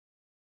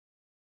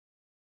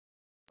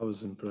I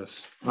was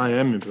impressed. I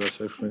am impressed,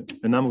 actually.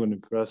 And I'm going to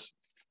impress.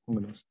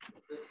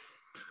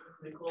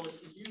 Nikola,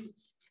 could you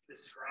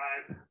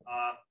describe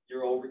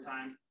your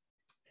overtime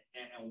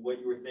and what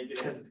you were thinking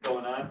as it's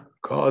going on?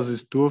 Cause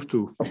it's 2 of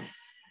 2. Yeah,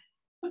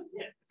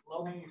 it's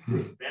low-hanging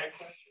fruit. Bad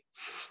question.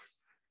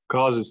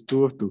 Cause it's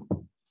 2 of 2.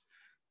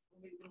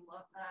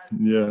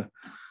 Yeah. I'm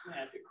gonna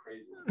ask it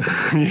crazy.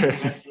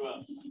 Yeah. Mess you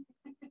up.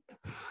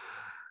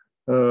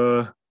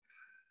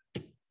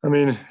 I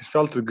mean, it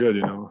felt good,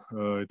 you know.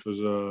 It was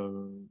a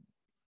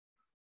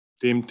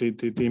team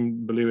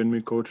believe in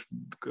me. Coach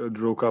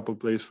drew a couple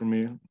plays for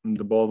me, and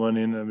the ball went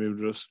in, and we would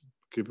just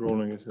keep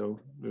rolling it.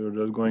 So we were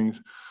just going,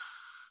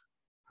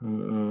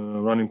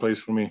 running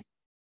plays for me.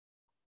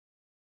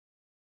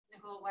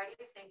 Nicole, why do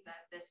you think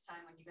that this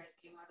time when you guys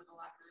came out of the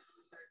locker room in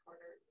the third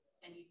quarter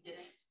and you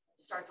didn't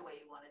start the way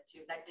you wanted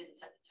to, that didn't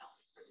set the tone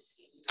for this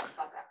game? You guys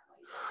got back from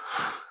what you did.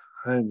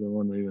 I don't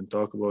want to even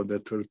talk about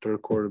that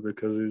third quarter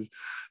because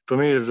to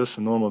me it's just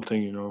a normal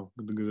thing, you know.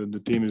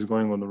 The team is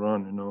going on the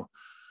run, you know.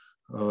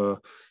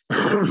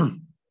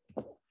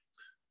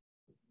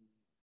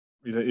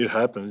 It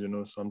happens, you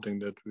know. Something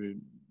that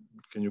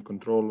can you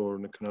control or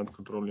cannot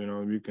control. You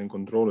know, we can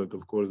control it,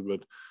 of course,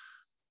 but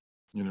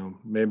you know,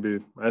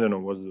 maybe I don't know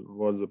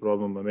what's the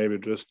problem, but maybe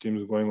just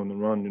teams going on the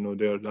run. You know,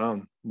 they are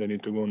down. They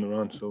need to go on the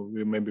run, so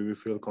maybe we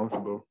feel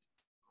comfortable.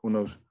 Who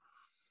knows?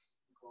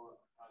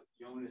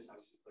 Jonas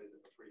obviously plays a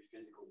pretty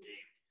physical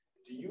game.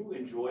 Do you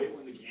enjoy it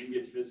when the game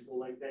gets physical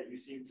like that? You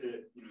seem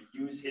to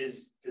use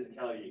his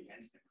physicality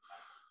against him at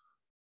times.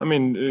 I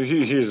mean,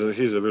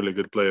 he's a really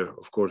good player.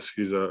 Of course,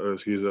 he scored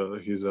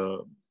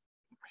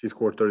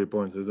 30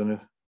 points, isn't it?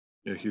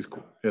 Yeah, he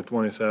had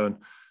 27.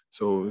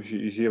 So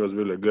he was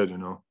really good, you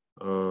know.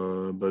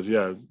 But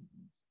yeah,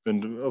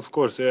 and of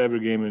course, every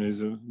game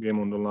is a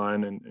game on the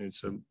line, and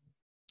it's a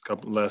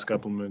last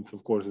couple minutes.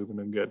 Of course, it's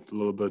gonna get a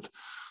little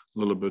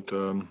bit.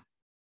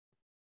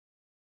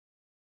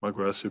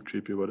 Aggressive,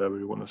 cheapy, whatever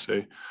you want to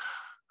say.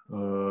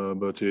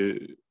 But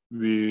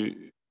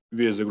we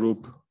as a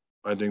group,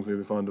 I think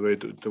we found a way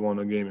to win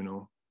the game, you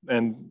know.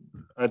 And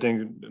I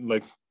think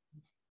like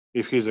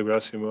if he's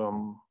aggressive,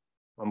 I'm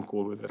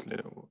cool with that. You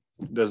know.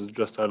 That's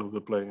just style of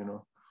the play, you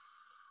know.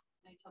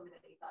 You told me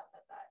that you thought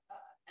that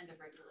end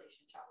of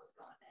regulation shot was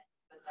going in,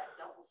 but that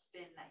double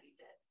spin that you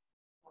did,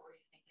 what were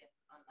you thinking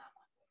on that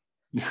one?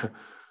 Yeah.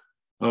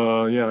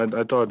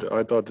 I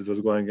thought it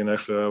was going in.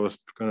 Actually,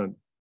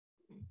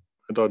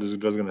 I thought this was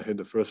just gonna hit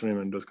the first rim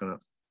and just gonna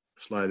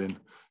slide in.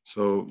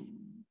 So,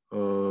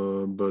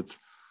 but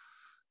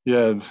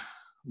yeah,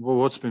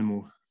 what spin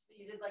move? So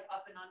you did like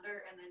up and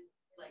under, and then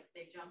like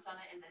they jumped on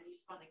it, and then you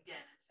spun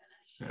again and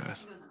finished. Yeah,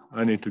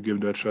 I need to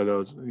give that shout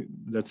out.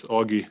 That's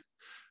Augie.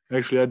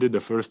 Actually, I did the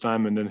first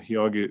time, and then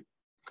Augie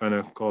kind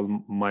of called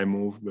my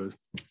move, but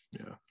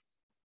yeah,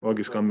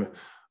 Augie's coming.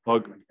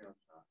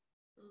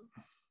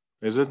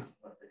 Is it?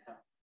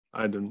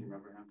 I don't.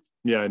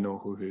 Yeah, I know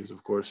who he is,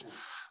 of course,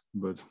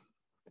 but.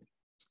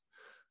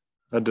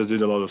 I just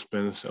did a lot of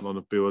spins, a lot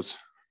of pivots,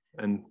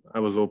 and I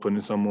was open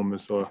in some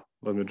moments, so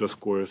let me just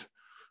score it.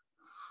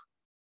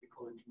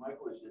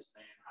 Michael was just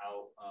saying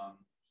how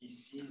he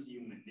sees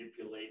you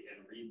manipulate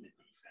and read the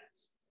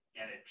defense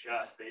and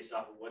adjust based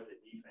off of what the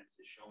defense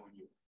is showing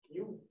you. Can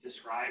you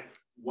describe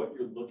what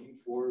you're looking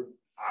for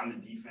on the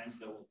defense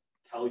that will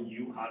tell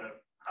you how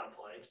to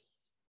play?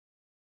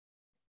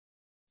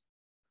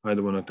 I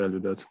don't want to tell you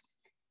that.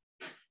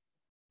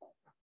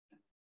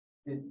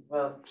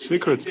 Well,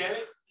 secret.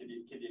 Can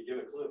you give a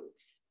clue?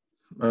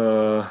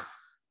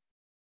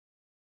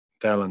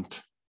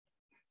 Talent.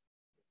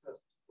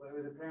 Well, it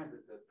was apparent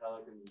that the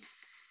Pelicans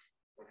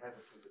were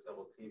hesitant to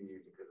double team you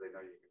because they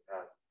know you can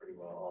pass pretty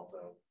well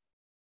also.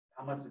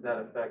 How much did that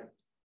affect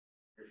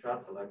your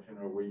shot selection,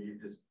 or were you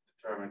just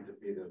determined to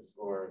be the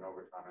scorer in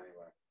overtime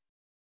anyway?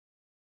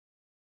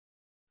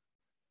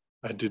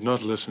 I did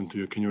not listen to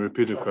you. Can you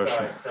repeat the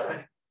question?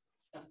 Sorry.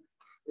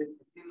 It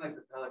seemed like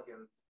the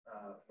Pelicans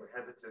were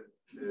hesitant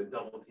to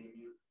double team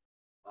you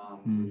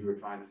when you were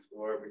trying to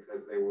score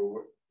because they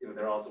were,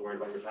 they're also worried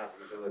about your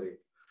passing ability.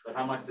 But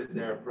how much did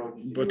their approach?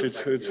 But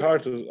it's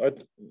hard to.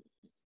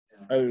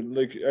 I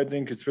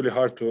think it's really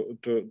hard to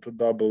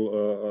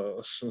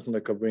double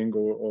like a wing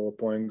or a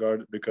point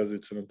guard because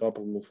it's on top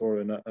of the floor,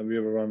 and we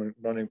were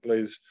running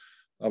plays.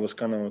 I was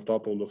kind of on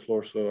top of the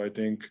floor, so I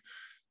think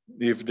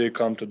if they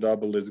come to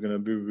double, it's gonna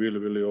be really,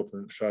 really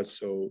open shots.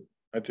 So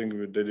I think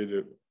they did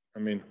it. I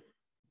mean,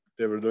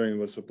 they were doing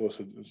what's supposed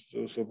to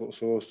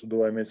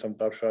do. I made some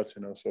tough shots,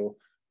 So,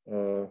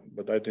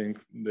 but I think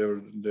they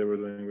were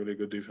doing really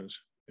good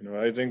defense.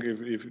 I think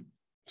if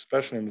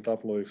especially in the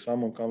top low, if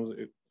someone comes,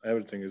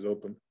 everything is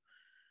open.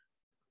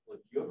 Well,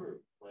 do you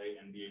ever play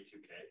NBA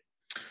 2K?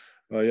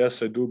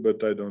 Yes, I do,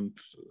 but I don't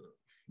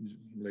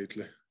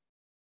lately.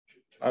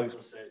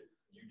 Michael said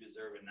you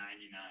deserve a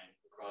 99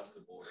 across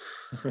the board.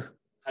 Do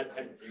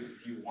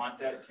you want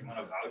that? Do you want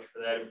to vouch for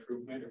that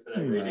improvement or for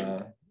that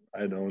rating?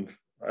 I don't.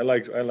 I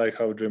like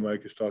how J.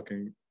 Mike is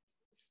talking,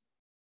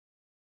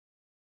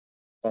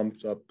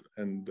 pumped up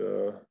and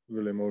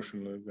really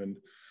emotional, and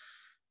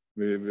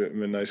with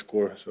nice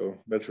score. So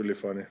that's really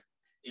funny.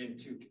 When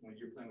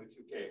you're playing with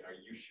 2K, are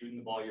you shooting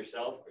the ball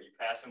yourself? Are you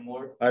passing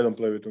more? I don't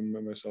play with him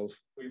myself.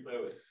 Who you play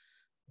with?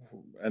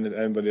 And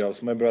anybody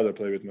else. My brother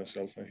play with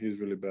myself, and he's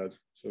really bad.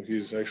 So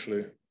he's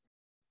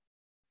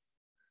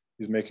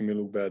making me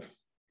look bad.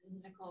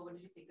 Nikola, what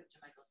did you think of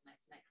Jermichael's night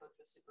tonight? Coach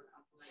was super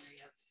complimentary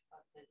of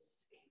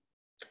his game.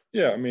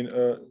 Yeah, I mean,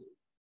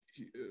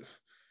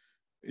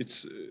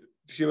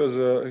 he was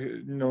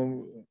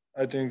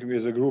I think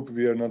as a group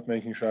we are not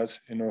making shots.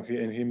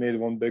 He made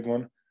one big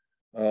one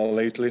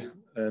lately,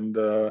 and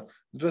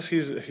just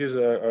his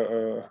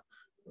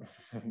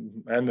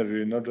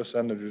energy, not just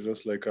energy,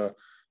 just like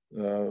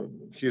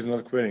he's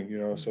not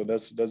quitting. So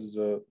that's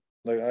the,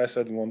 like I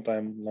said long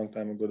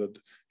time ago, that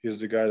he's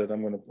the guy that I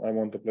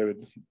want to play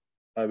with.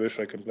 I wish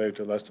I can play with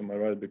the last on my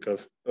right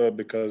because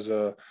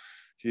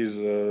he's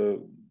a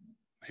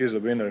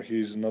winner.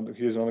 He's not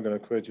going to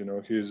quit.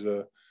 He's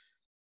a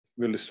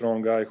really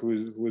strong guy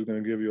who's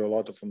going to give you a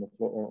lot on the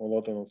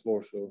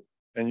floor. So,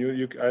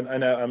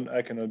 and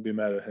I cannot be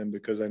mad at him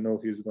because I know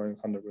he's going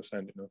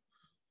 100%.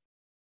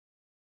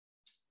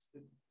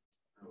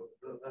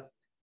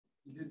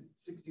 You did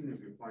 16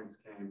 of your points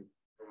came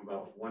from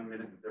about 1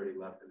 minute and 30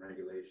 left in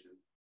regulation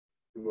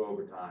through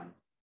overtime,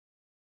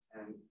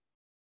 and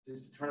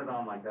just to turn it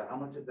on like that, how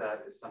much of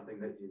that is something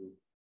that you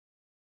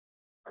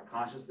are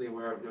consciously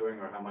aware of doing,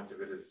 or how much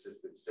of it is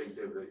just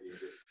instinctive that you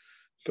just?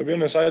 To be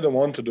honest, I don't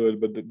want to do it,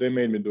 but they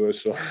made me do it.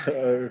 So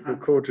the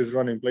coach is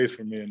running plays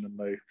for me, and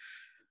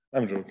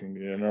I'm joking.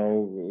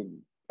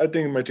 I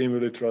think my team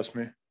really trusts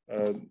me.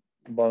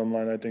 Bottom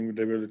line, I think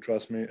they really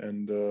trust me,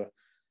 and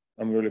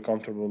I'm really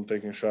comfortable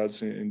taking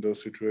shots in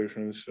those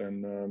situations.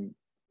 And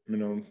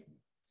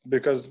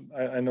because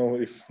I know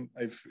if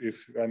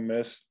I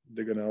miss,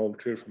 they're gonna all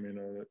cheer for me.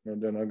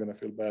 They're not gonna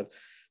feel bad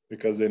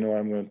because they know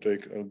I'm gonna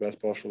take a best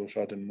possible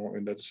shot in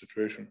that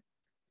situation.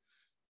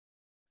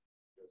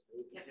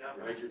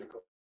 Thank you,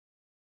 Nicole.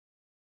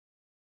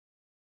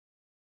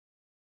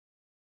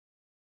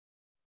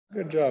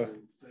 Good job.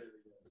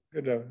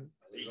 Good job.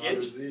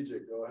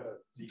 Go ahead.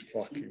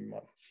 Fucking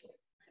man.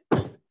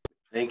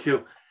 Thank you.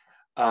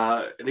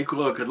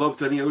 Nikola, kad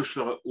lopta nije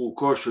ušla u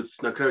koš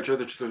na kraju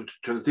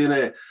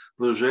četvrtine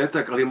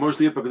produžetak, ali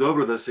možda ipak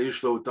dobro da se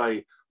išlo u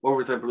taj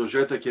overtime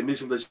produžetak, jer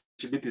mislim da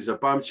će biti za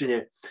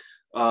pamćenje.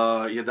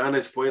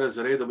 11 poena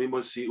za redom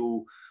imao si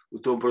u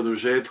tom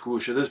produžetku,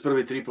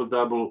 61.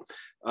 triple-double,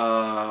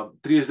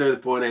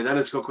 39 poena,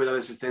 11 skokova, 11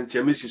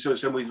 asistencija, mislim sve u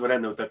svemu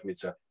izvanredna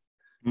utakmica.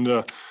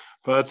 Da,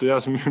 pa eto,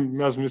 ja sam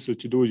mislio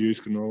će da uđe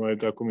iskreno,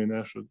 tako mi je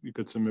nešto, i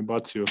kad sam je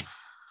bacio,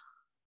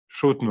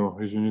 šutno,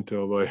 izvinite,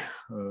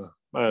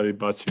 ali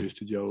bacio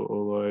isti djel,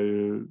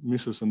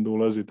 mislio sam da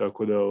ulazi,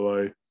 tako da,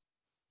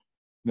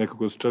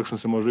 nekako, čak sam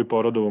se možda i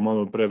poradovao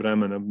malo pre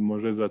vremena,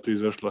 možda je zato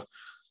izašla.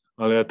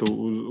 Ali eto,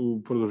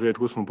 u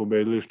produžetku smo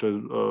pobedili, što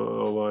je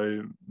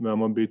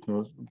veoma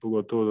bitno,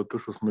 pogotovo zato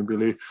što smo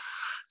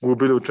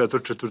gubili u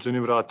četvrtini,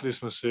 vratili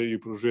smo se i u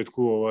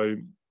produžetku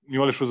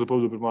imali što za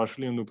pobedu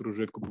premašili, onda u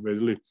produžetku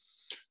pobedili.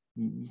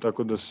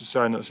 Tako da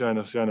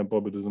sjajna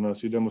pobeda za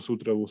nas. Idemo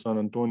sutra u San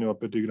Antonio,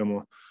 opet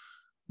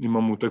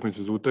imamo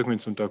utakmicu za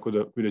utakmicom, tako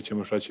da vidjet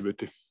ćemo šta će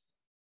biti.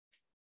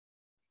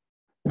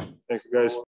 Thank you guys.